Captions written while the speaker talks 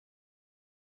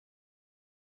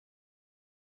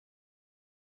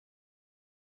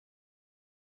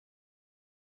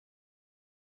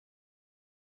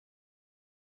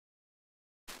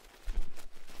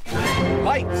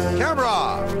Lights.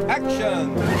 Camera.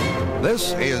 Action.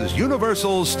 This is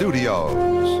Universal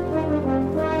Studios.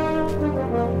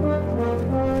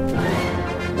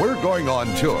 We're going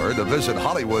on tour to visit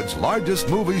Hollywood's largest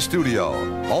movie studio,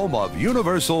 home of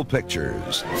Universal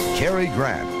Pictures. Cary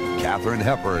Grant, Katharine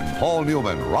Hepburn, Paul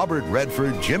Newman, Robert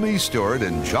Redford, Jimmy Stewart,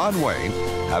 and John Wayne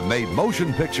have made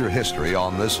motion picture history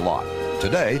on this lot.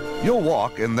 Today, you'll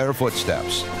walk in their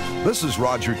footsteps. This is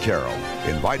Roger Carroll,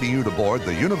 inviting you to board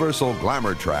the Universal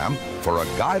Glamour Tram for a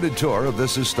guided tour of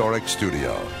this historic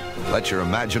studio. Let your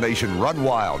imagination run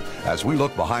wild as we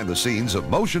look behind the scenes of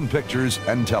motion pictures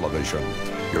and television.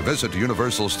 Your visit to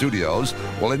Universal Studios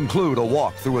will include a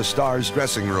walk through a star's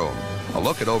dressing room, a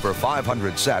look at over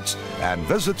 500 sets, and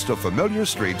visits to familiar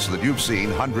streets that you've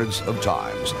seen hundreds of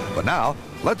times. But now,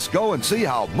 let's go and see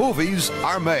how movies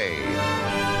are made.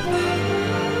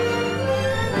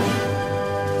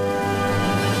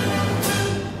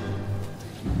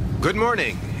 Good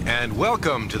morning, and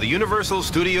welcome to the Universal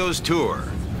Studios Tour.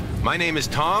 My name is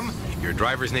Tom, your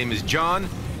driver's name is John,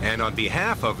 and on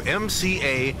behalf of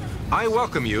MCA, I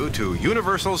welcome you to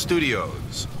Universal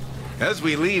Studios. As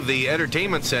we leave the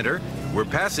entertainment center, we're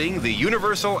passing the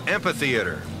Universal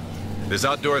Amphitheater. This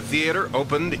outdoor theater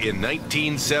opened in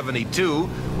 1972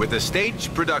 with a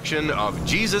staged production of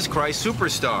Jesus Christ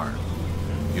Superstar.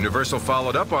 Universal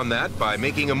followed up on that by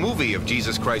making a movie of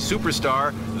Jesus Christ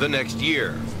Superstar the next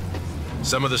year.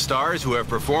 Some of the stars who have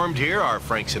performed here are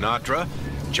Frank Sinatra,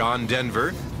 John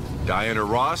Denver, Diana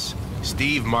Ross,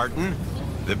 Steve Martin,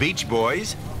 the Beach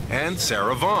Boys, and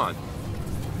Sarah Vaughan.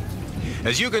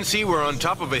 As you can see, we're on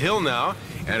top of a hill now,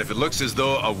 and if it looks as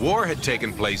though a war had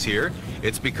taken place here,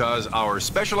 it's because our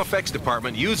special effects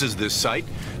department uses this site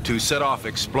to set off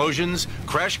explosions,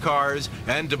 crash cars,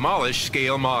 and demolish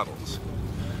scale models.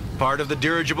 Part of the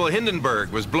dirigible Hindenburg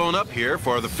was blown up here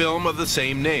for the film of the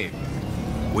same name.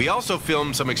 We also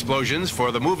filmed some explosions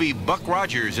for the movie Buck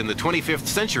Rogers in the 25th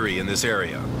century in this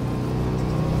area.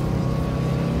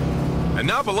 And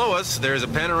now below us, there's a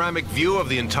panoramic view of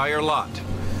the entire lot.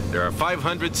 There are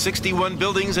 561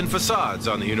 buildings and facades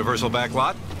on the Universal back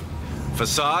lot.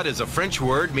 Facade is a French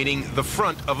word meaning the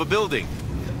front of a building.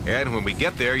 And when we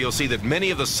get there, you'll see that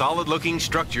many of the solid-looking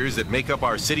structures that make up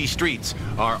our city streets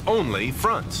are only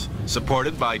fronts,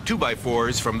 supported by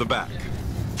 2x4s from the back.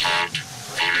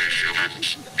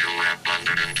 Humans, you have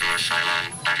blundered into a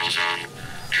Cylon battle zone.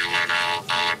 You are now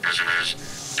our prisoners.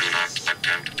 Do not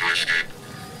attempt to escape.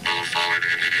 Move forward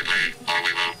immediately, or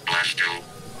we will blast you.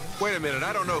 Wait a minute,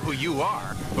 I don't know who you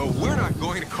are, but we're not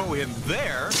going to go in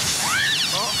there.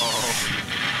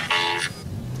 Uh-oh.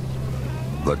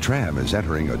 The tram is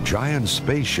entering a giant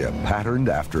spaceship patterned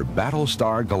after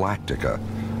Battlestar Galactica.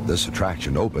 This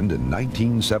attraction opened in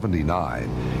 1979.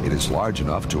 It is large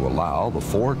enough to allow the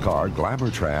 4-car Glamour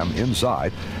Tram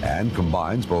inside and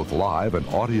combines both live and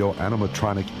audio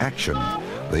animatronic action.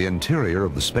 The interior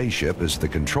of the spaceship is the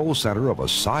control center of a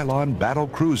Cylon battle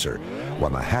cruiser.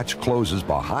 When the hatch closes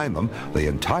behind them, the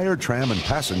entire tram and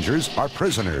passengers are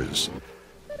prisoners.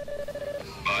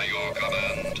 By your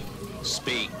command.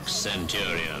 Speak,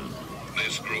 Centurion.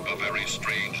 This group of very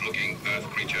strange-looking Earth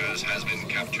creatures has been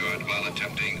captured while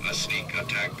attempting a sneak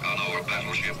attack on our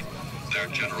battleship. Their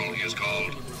general is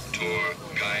called Tour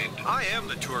Guide. I am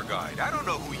the tour guide. I don't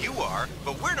know who you are,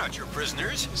 but we're not your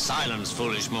prisoners. Silence,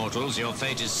 foolish mortals. Your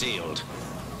fate is sealed.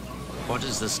 What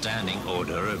is the standing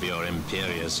order of your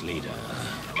imperious leader?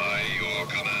 By your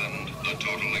command, the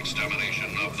total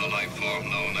extermination of the life form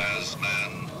known as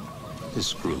man.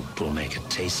 This group will make a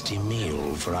tasty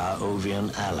meal for our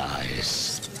Ovian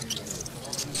allies.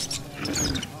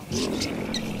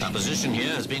 Our position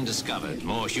here has been discovered.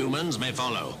 More humans may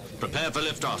follow. Prepare for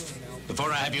liftoff,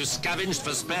 before I have you scavenged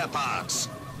for spare parts.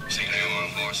 Secure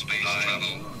for space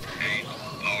travel. 8,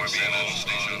 power 7,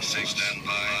 station 6, stand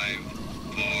by.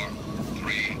 5, 4,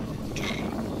 3, 2,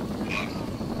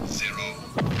 1, 0.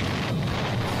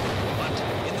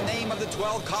 In the name of the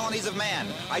 12 colonies of man,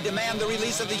 I demand the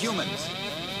release of the humans.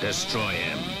 Destroy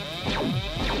him.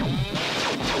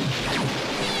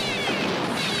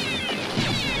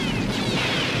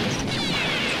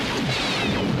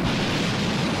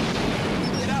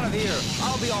 Get out of here.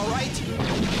 I'll be all right.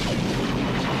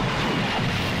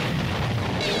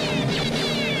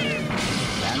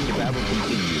 And the battle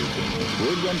continued.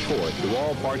 Word went forth to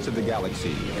all parts of the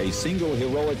galaxy. A single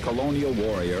heroic colonial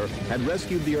warrior had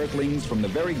rescued the Earthlings from the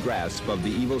very grasp of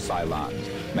the evil Cylons.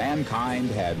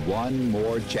 Mankind had one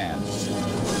more chance.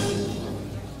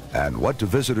 And what do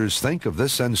visitors think of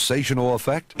this sensational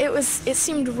effect? It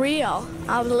seemed real.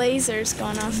 All the lasers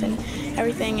going off and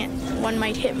everything, and one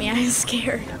might hit me. I was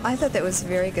scared. I thought that was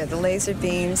very good, the laser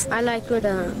beams. I liked where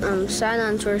the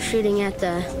Cylons were shooting at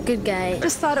the good guy. I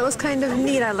just thought it was kind of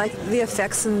neat. I liked the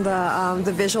effects and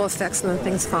the visual effects and the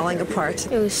things falling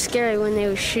apart. It was scary when they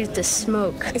would shoot the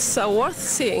smoke. It's so worth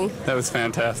seeing. That was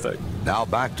fantastic. Now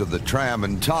back to the tram,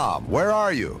 and Tom, where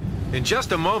are you? In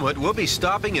just a moment, we'll be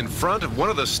stopping in front of one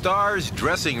of the stars'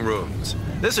 dressing rooms.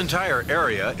 This entire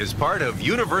area is part of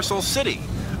Universal City,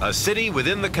 a city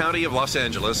within the county of Los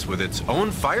Angeles with its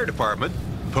own fire department,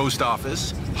 post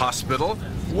office, hospital,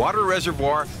 water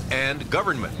reservoir, and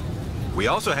government. We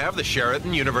also have the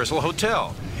Sheraton Universal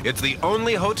Hotel. It's the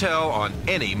only hotel on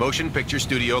any motion picture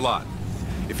studio lot.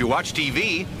 If you watch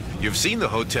TV, you've seen the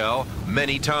hotel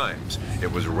many times.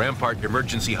 It was Rampart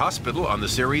Emergency Hospital on the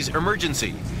series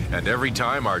Emergency. And every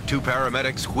time our two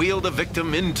paramedics wheeled a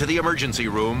victim into the emergency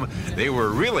room, they were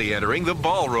really entering the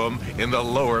ballroom in the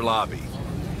lower lobby.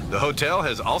 The hotel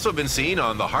has also been seen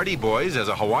on the Hardy Boys as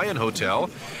a Hawaiian hotel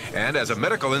and as a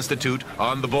medical institute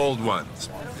on the Bold Ones.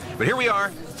 But here we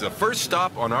are, it's the first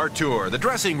stop on our tour, the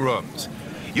dressing rooms.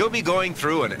 You'll be going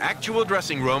through an actual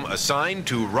dressing room assigned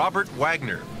to Robert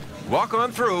Wagner. Walk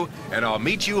on through and I'll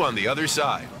meet you on the other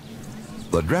side.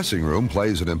 The dressing room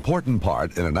plays an important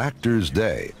part in an actor's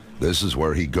day. This is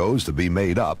where he goes to be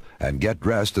made up and get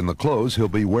dressed in the clothes he'll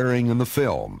be wearing in the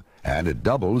film, and it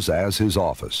doubles as his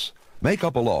office.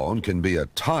 Makeup alone can be a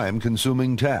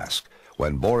time-consuming task.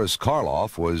 When Boris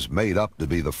Karloff was made up to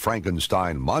be the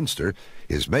Frankenstein monster,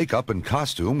 his makeup and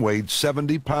costume weighed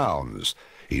 70 pounds.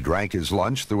 He drank his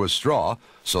lunch through a straw,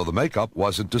 so the makeup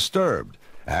wasn't disturbed,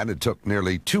 and it took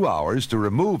nearly 2 hours to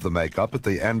remove the makeup at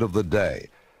the end of the day.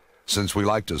 Since we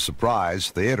like to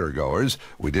surprise theatergoers,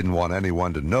 we didn't want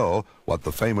anyone to know what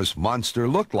the famous monster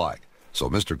looked like. So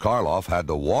Mr. Karloff had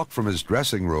to walk from his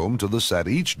dressing room to the set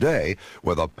each day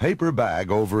with a paper bag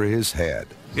over his head.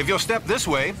 If you'll step this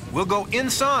way, we'll go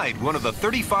inside one of the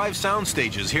 35 sound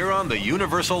stages here on the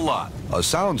Universal lot. A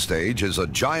soundstage is a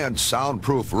giant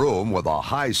soundproof room with a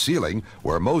high ceiling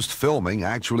where most filming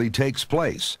actually takes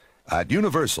place. At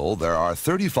Universal, there are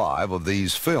 35 of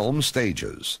these film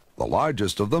stages. The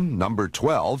largest of them, number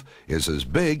 12, is as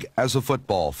big as a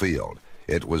football field.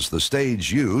 It was the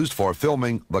stage used for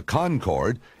filming The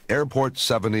Concorde, Airport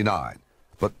 79.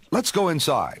 But let's go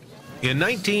inside. In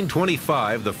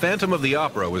 1925, The Phantom of the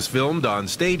Opera was filmed on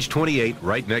stage 28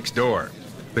 right next door.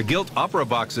 The gilt opera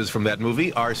boxes from that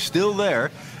movie are still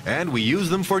there, and we use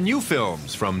them for new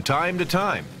films from time to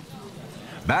time.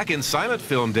 Back in silent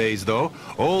film days, though,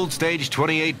 old stage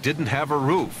 28 didn't have a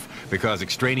roof because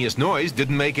extraneous noise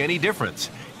didn't make any difference.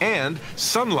 And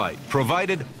sunlight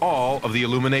provided all of the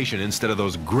illumination instead of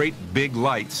those great big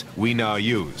lights we now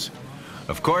use.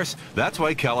 Of course, that's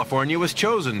why California was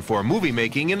chosen for movie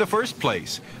making in the first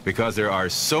place, because there are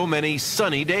so many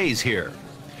sunny days here.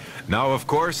 Now, of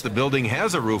course, the building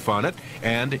has a roof on it,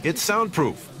 and it's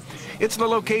soundproof. It's the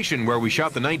location where we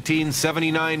shot the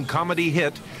 1979 comedy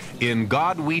hit In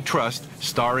God We Trust,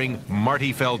 starring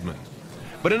Marty Feldman.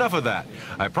 But enough of that.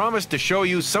 I promised to show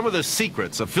you some of the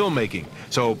secrets of filmmaking,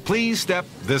 so please step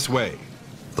this way.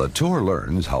 The tour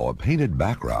learns how a painted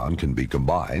background can be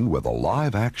combined with a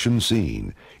live-action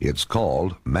scene. It's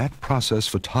called matte process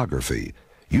photography.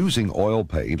 Using oil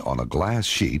paint on a glass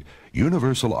sheet,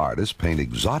 Universal artists paint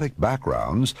exotic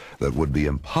backgrounds that would be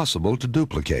impossible to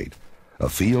duplicate. A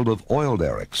field of oil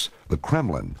derricks, the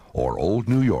Kremlin, or Old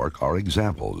New York are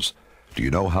examples. Do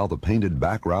you know how the painted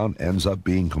background ends up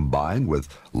being combined with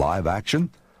live action?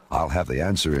 I'll have the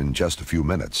answer in just a few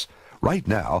minutes. Right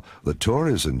now, the tour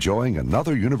is enjoying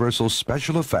another Universal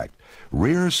special effect,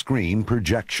 rear screen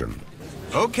projection.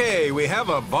 Okay, we have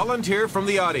a volunteer from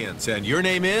the audience, and your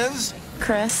name is?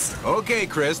 Chris. Okay,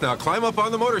 Chris, now climb up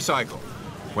on the motorcycle.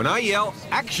 When I yell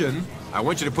action, I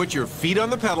want you to put your feet on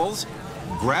the pedals,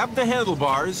 grab the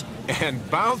handlebars, and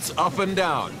bounce up and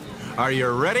down. Are you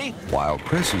ready? While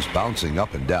Chris is bouncing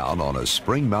up and down on a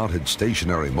spring-mounted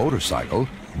stationary motorcycle,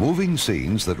 moving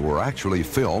scenes that were actually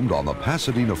filmed on the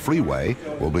Pasadena freeway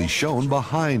will be shown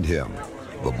behind him.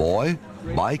 The boy,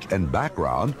 bike, and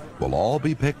background will all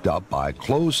be picked up by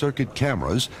closed-circuit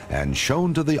cameras and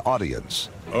shown to the audience.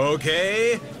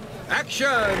 Okay, action!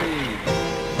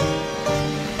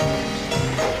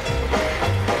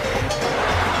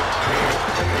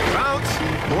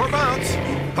 Bounce, more bounce.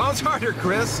 Bounce harder,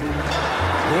 Chris. Going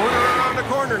around the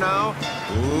corner now.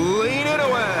 Lean it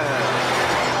away.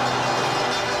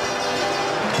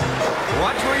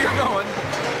 Watch where you're going.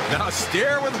 Now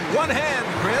steer with one hand,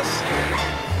 Chris.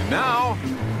 And now,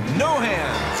 no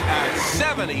hands at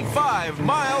 75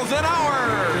 miles an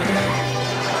hour.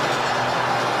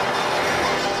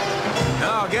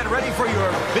 Now get ready for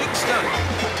your big stunt.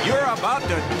 You're about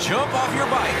to jump off your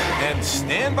bike and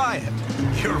stand by it.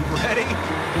 You're ready?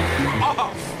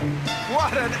 Off!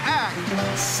 What an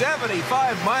act!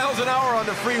 75 miles an hour on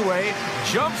the freeway,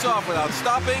 jumps off without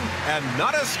stopping, and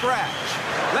not a scratch.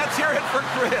 Let's hear it for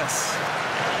Chris.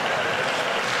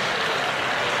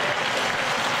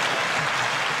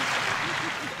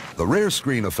 The rear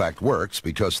screen effect works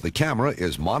because the camera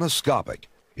is monoscopic.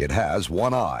 It has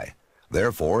one eye.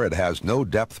 Therefore, it has no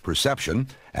depth perception,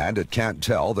 and it can't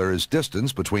tell there is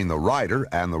distance between the rider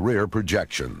and the rear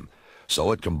projection.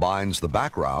 So it combines the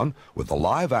background with the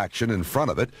live action in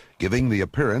front of it, giving the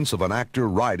appearance of an actor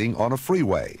riding on a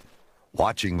freeway.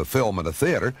 Watching the film in a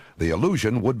theater, the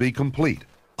illusion would be complete,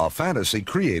 a fantasy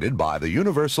created by the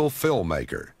Universal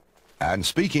filmmaker. And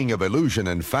speaking of illusion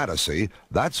and fantasy,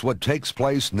 that's what takes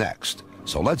place next.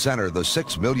 So let's enter the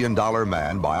 $6 Million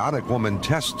Man Bionic Woman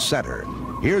Test Center.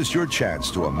 Here's your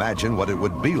chance to imagine what it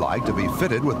would be like to be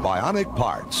fitted with bionic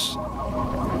parts.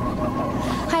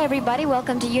 Hi everybody,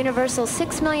 welcome to Universal's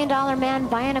 $6 Million Man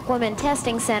Bionic Woman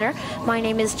Testing Center. My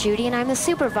name is Judy and I'm the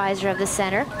supervisor of the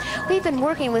center. We've been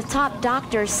working with top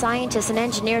doctors, scientists, and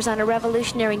engineers on a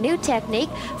revolutionary new technique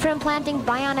for implanting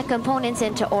bionic components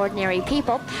into ordinary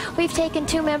people. We've taken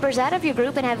 2 members out of your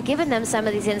group and have given them some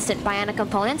of these instant bionic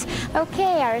components.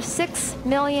 Okay, our $6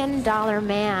 million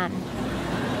man.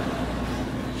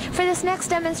 For this next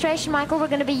demonstration, Michael, we're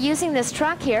going to be using this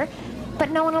truck here. But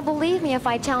no one will believe me if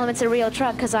I tell them it's a real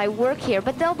truck because I work here.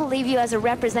 But they'll believe you as a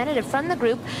representative from the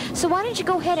group. So why don't you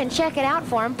go ahead and check it out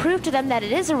for them, prove to them that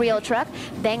it is a real truck,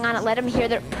 bang on it, let them hear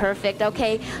they're perfect,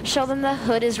 okay? Show them the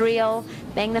hood is real,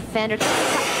 bang the fender.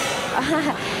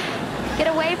 Get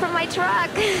away from my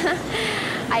truck.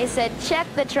 I said check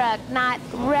the truck, not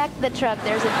wreck the truck.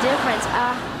 There's a difference.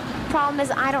 Problem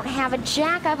is I don't have a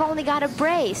jack, I've only got a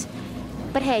brace.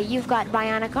 But hey, you've got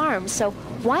bionic arms, so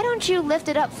why don't you lift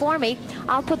it up for me?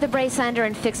 I'll put the brace under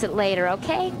and fix it later,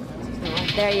 okay?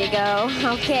 There you go.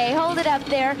 Okay, hold it up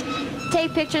there.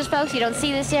 Take pictures, folks. You don't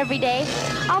see this every day.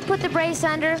 I'll put the brace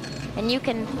under, and you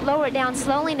can lower it down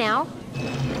slowly now.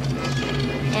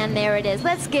 And there it is.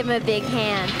 Let's give him a big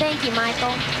hand. Thank you,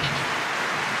 Michael.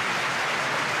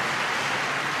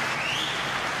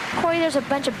 Corey, there's a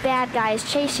bunch of bad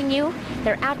guys chasing you.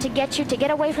 They're out to get you. To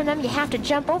get away from them, you have to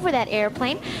jump over that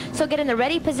airplane. So get in the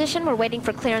ready position. We're waiting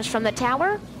for clearance from the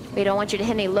tower. We don't want you to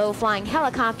hit any low-flying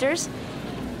helicopters.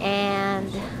 And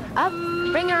up.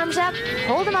 Bring your arms up.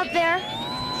 Hold them up there.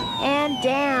 And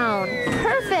down.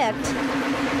 Perfect.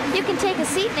 You can take a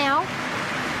seat now.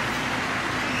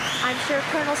 I'm sure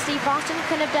Colonel Steve Austin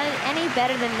couldn't have done it any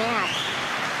better than that.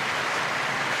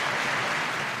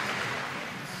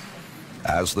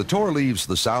 As the tour leaves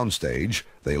the soundstage,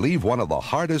 they leave one of the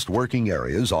hardest working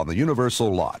areas on the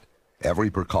Universal lot. Every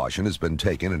precaution has been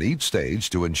taken in each stage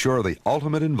to ensure the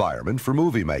ultimate environment for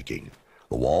movie making.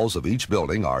 The walls of each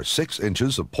building are 6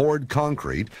 inches of poured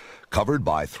concrete, covered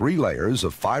by 3 layers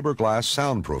of fiberglass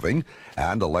soundproofing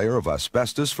and a layer of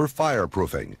asbestos for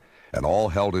fireproofing, and all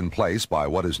held in place by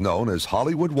what is known as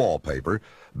Hollywood wallpaper,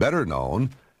 better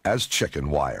known as chicken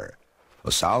wire. A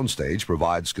soundstage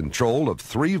provides control of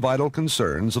 3 vital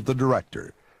concerns of the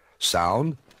director: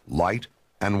 sound, light,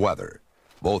 and weather.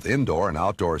 Both indoor and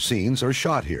outdoor scenes are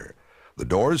shot here. The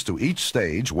doors to each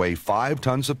stage weigh 5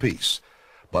 tons apiece.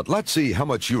 But let's see how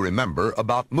much you remember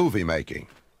about movie making.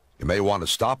 You may want to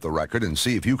stop the record and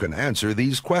see if you can answer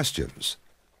these questions.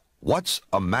 What's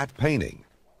a matte painting?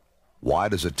 Why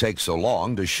does it take so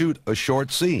long to shoot a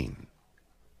short scene?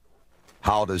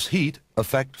 How does heat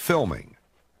affect filming?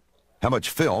 How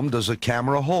much film does a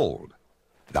camera hold?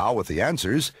 Now with the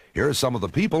answers, here are some of the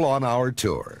people on our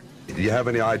tour. Do you have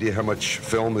any idea how much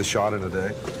film is shot in a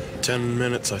day? 10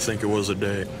 minutes, I think it was, a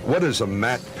day. What is a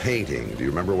matte painting? Do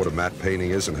you remember what a matte painting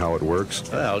is and how it works?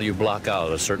 Well, you block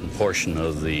out a certain portion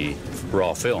of the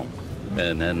raw film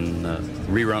and then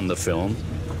rerun the film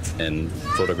and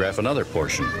photograph another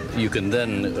portion. You can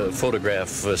then photograph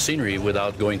scenery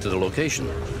without going to the location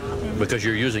because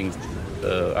you're using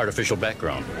artificial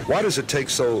background. Why does it take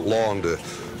so long to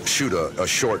shoot a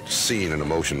short scene in a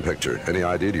motion picture? Any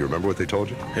idea? Do you remember what they told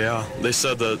you? Yeah, they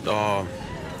said that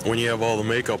when you have all the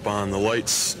makeup on, the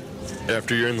lights,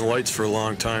 after you're in the lights for a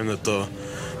long time, that the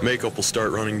makeup will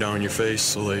start running down your face,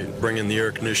 so they bring in the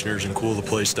air conditioners and cool the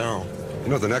place down. You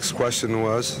know, the next question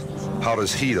was, how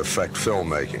does heat affect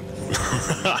filmmaking?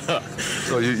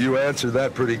 So you answered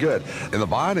that pretty good. In the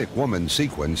Bionic Woman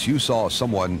sequence, you saw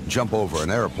someone jump over an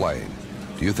airplane.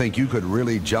 Do you think you could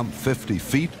really jump 50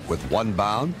 feet with one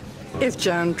bound? If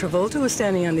John Travolta was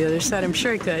standing on the other side, I'm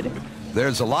sure he could.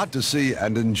 There's a lot to see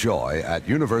and enjoy at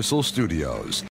Universal Studios.